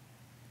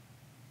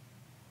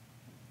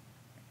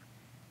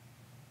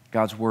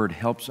 God's Word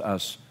helps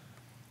us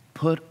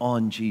put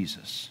on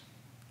Jesus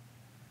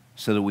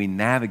so that we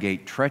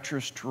navigate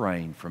treacherous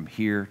terrain from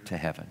here to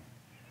heaven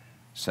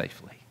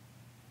safely.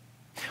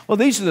 Well,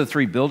 these are the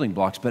three building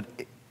blocks, but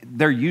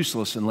they're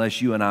useless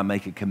unless you and I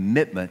make a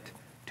commitment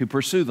to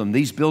pursue them.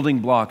 These building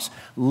blocks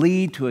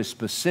lead to a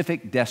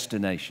specific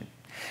destination.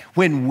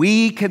 When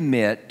we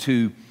commit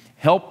to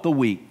help the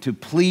weak, to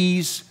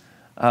please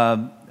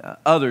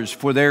others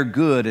for their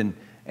good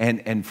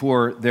and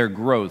for their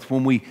growth,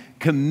 when we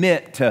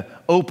commit to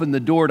open the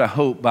door to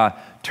hope by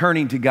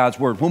turning to God's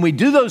Word, when we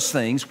do those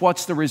things,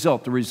 what's the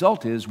result? The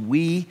result is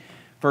we,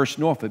 First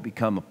Norfolk,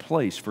 become a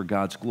place for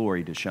God's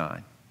glory to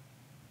shine.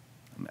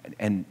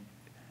 And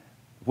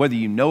whether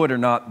you know it or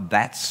not,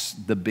 that's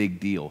the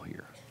big deal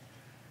here.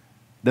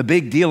 The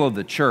big deal of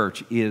the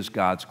church is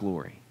God's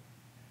glory.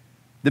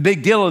 The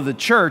big deal of the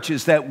church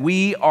is that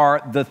we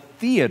are the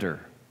theater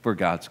for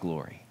God's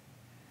glory.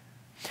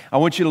 I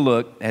want you to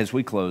look, as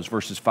we close,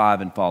 verses 5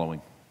 and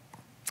following.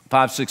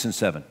 5, 6, and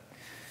 7. It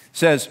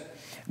says,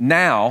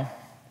 "Now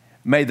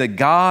may the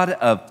God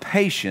of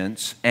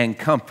patience and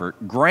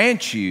comfort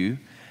grant you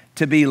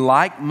to be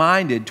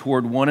like-minded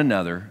toward one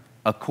another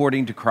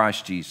according to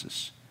Christ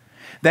Jesus,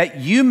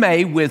 that you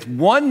may with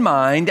one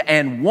mind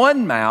and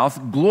one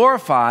mouth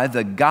glorify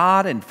the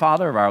God and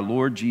Father of our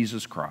Lord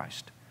Jesus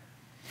Christ.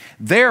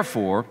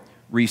 Therefore,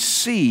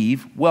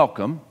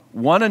 welcome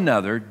one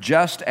another,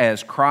 just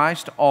as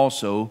Christ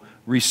also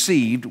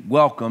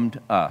welcomed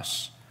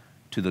us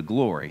to the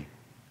glory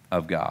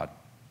of God."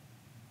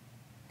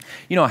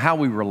 You know, how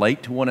we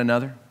relate to one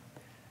another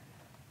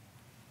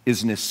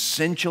is an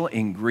essential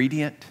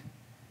ingredient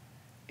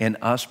in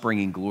us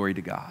bringing glory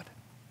to God.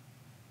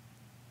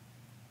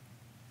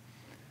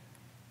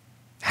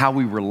 How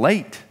we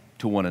relate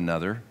to one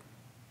another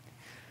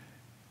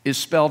is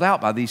spelled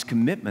out by these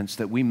commitments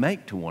that we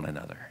make to one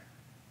another.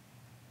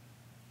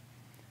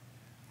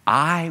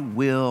 I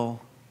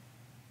will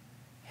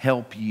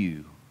help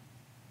you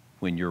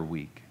when you're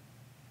weak.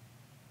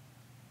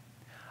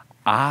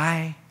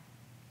 I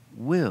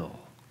will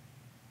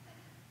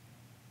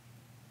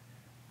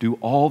do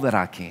all that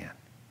I can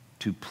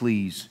to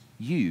please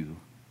you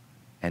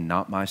and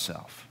not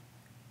myself.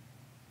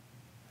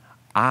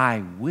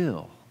 I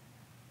will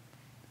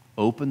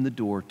open the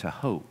door to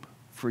hope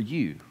for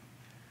you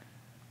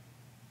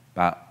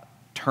by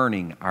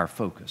turning our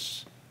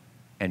focus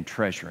and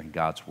treasuring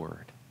God's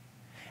Word.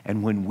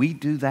 And when we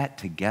do that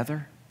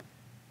together,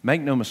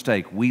 make no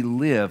mistake, we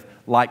live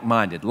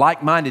like-minded.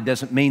 Like-minded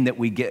doesn't mean that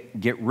we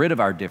get rid of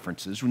our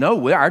differences.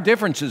 No, our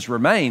differences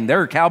remain.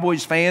 There are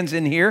Cowboys fans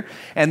in here,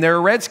 and there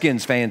are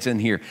Redskins fans in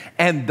here.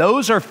 And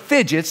those are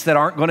fidgets that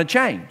aren't going to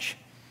change.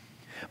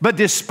 But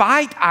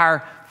despite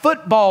our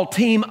football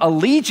team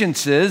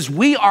allegiances,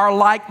 we are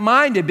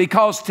like-minded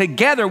because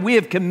together we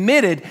have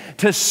committed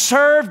to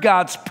serve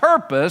God's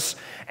purpose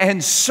and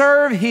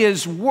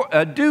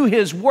do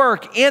His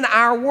work in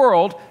our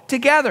world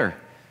together,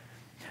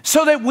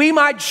 so that we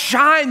might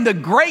shine the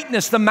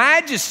greatness, the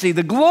majesty,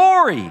 the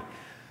glory,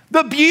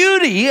 the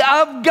beauty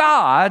of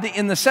God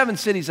in the 7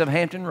 cities of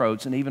Hampton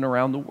Roads and even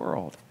around the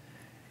world.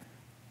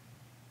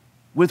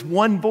 With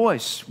one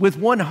voice, with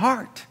one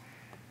heart,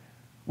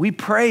 we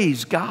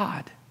praise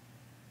God.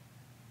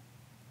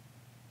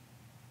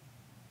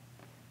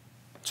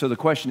 So the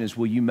question is,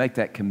 will you make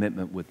that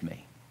commitment with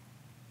me?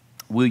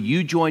 Will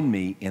you join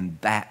me in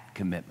that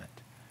commitment?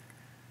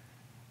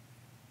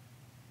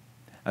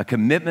 A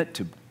commitment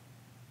to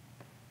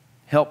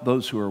help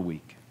those who are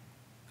weak.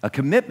 A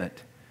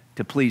commitment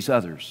to please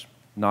others,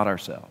 not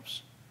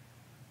ourselves.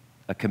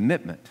 A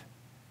commitment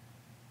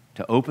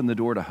to open the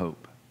door to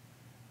hope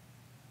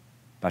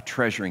by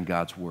treasuring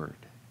God's Word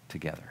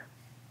together.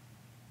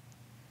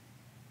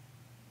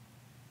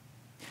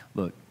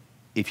 Look,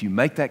 if you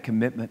make that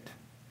commitment,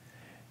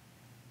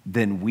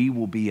 then we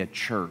will be a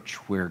church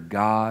where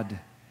God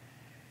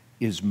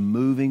is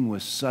moving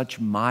with such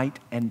might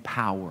and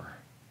power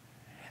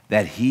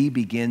that He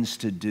begins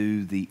to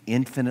do the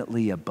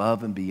infinitely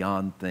above and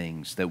beyond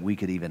things that we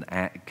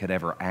could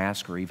ever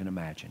ask or even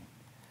imagine.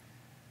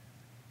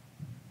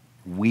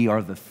 We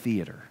are the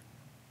theater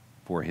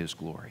for His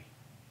glory.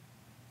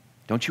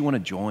 Don't you want to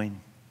join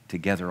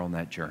together on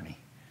that journey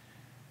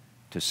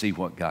to see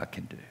what God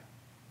can do?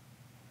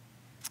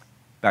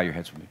 Bow your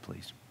heads with me,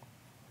 please.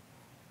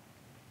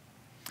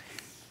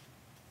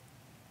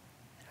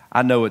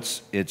 I know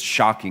it's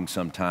shocking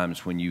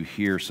sometimes when you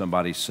hear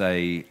somebody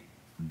say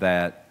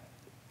that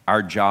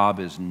our job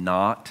is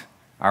not,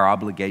 our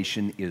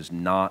obligation is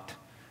not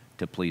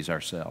to please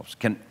ourselves.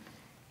 Can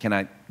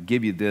I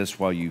give you this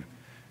while you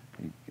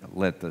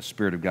let the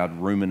Spirit of God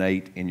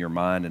ruminate in your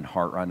mind and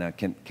heart right now?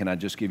 Can I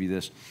just give you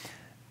this?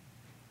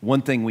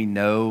 One thing we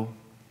know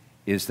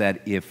is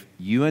that if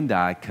you and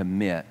I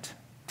commit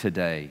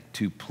today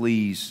to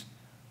please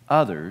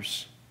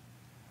others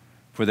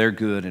for their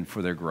good and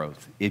for their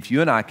growth, if you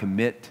and I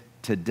commit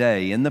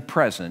today in the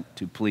present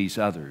to please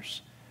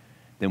others,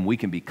 then we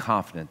can be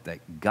confident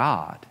that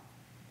God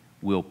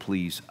will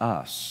please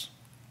us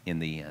in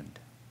the end.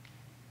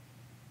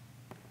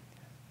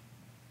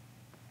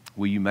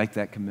 Will you make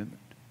that commitment?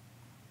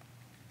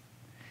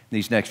 In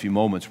these next few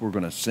moments, we're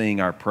going to sing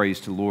our praise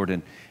to the Lord,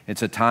 and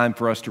it's a time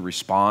for us to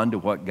respond to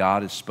what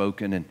God has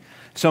spoken. And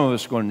some of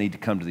us are going to need to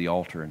come to the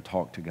altar and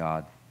talk to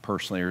God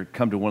personally, or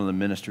come to one of the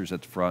ministers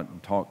at the front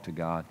and talk to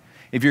God.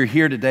 If you're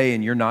here today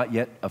and you're not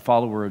yet a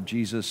follower of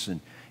Jesus and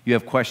you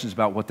have questions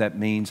about what that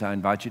means, I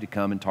invite you to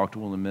come and talk to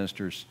one of the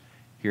ministers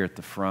here at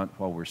the front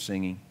while we're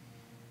singing.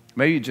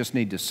 Maybe you just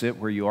need to sit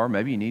where you are.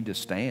 Maybe you need to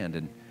stand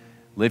and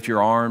lift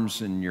your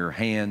arms and your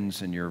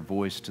hands and your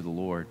voice to the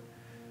Lord.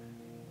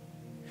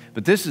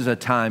 But this is a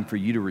time for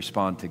you to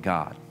respond to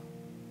God,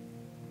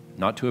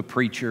 not to a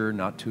preacher,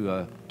 not to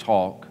a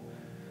talk.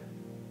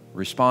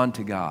 Respond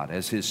to God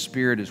as His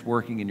Spirit is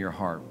working in your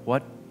heart.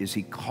 What is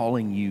He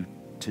calling you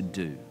to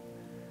do?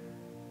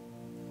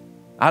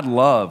 I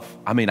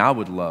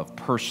would love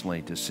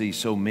personally to see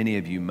so many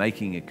of you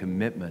making a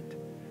commitment.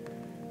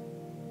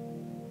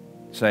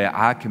 Say,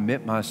 I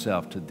commit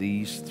myself to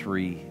these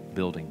 3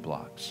 building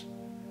blocks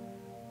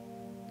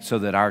so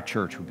that our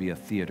church would be a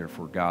theater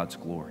for God's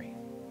glory.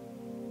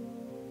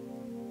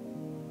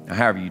 Now,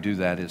 however you do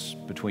that is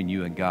between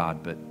you and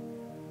God, but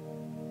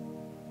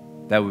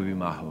that would be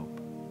my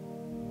hope.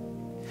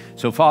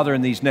 So, Father,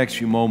 in these next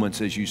few moments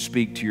as you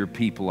speak to your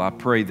people, I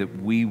pray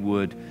that we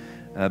would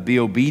be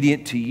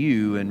obedient to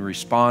you and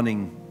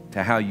responding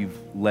to how you've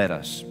led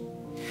us.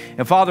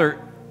 And Father,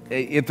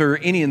 if there are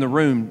any in the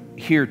room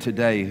here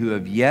today who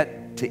have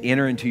yet to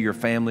enter into your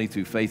family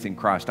through faith in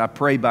Christ, I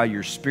pray by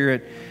your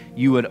Spirit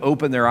you would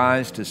open their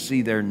eyes to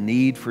see their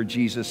need for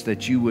Jesus,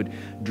 that you would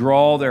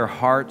draw their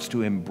hearts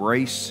to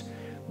embrace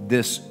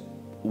this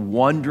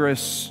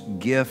wondrous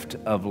gift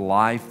of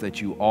life that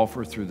you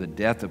offer through the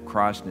death of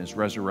Christ and His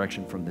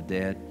resurrection from the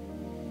dead.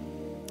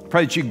 I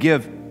pray that you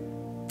give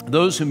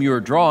those whom you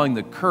are drawing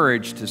the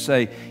courage to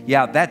say,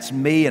 yeah, that's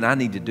me and I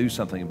need to do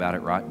something about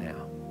it right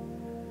now.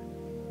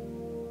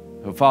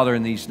 So Father,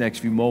 in these next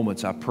few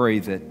moments, I pray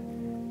that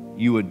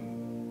you would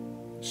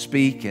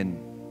speak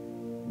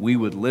and we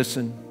would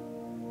listen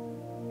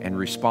and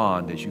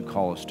respond as you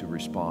call us to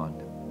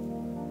respond.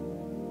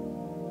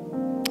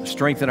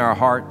 Strengthen our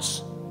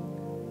hearts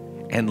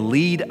and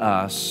lead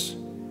us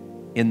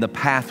in the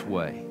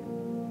pathway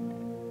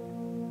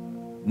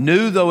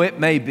new though it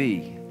may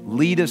be,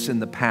 lead us in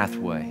the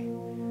pathway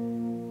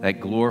that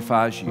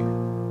glorifies you.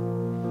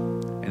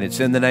 And it's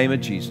in the name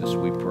of Jesus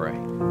we pray.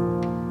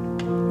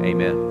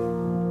 Amen.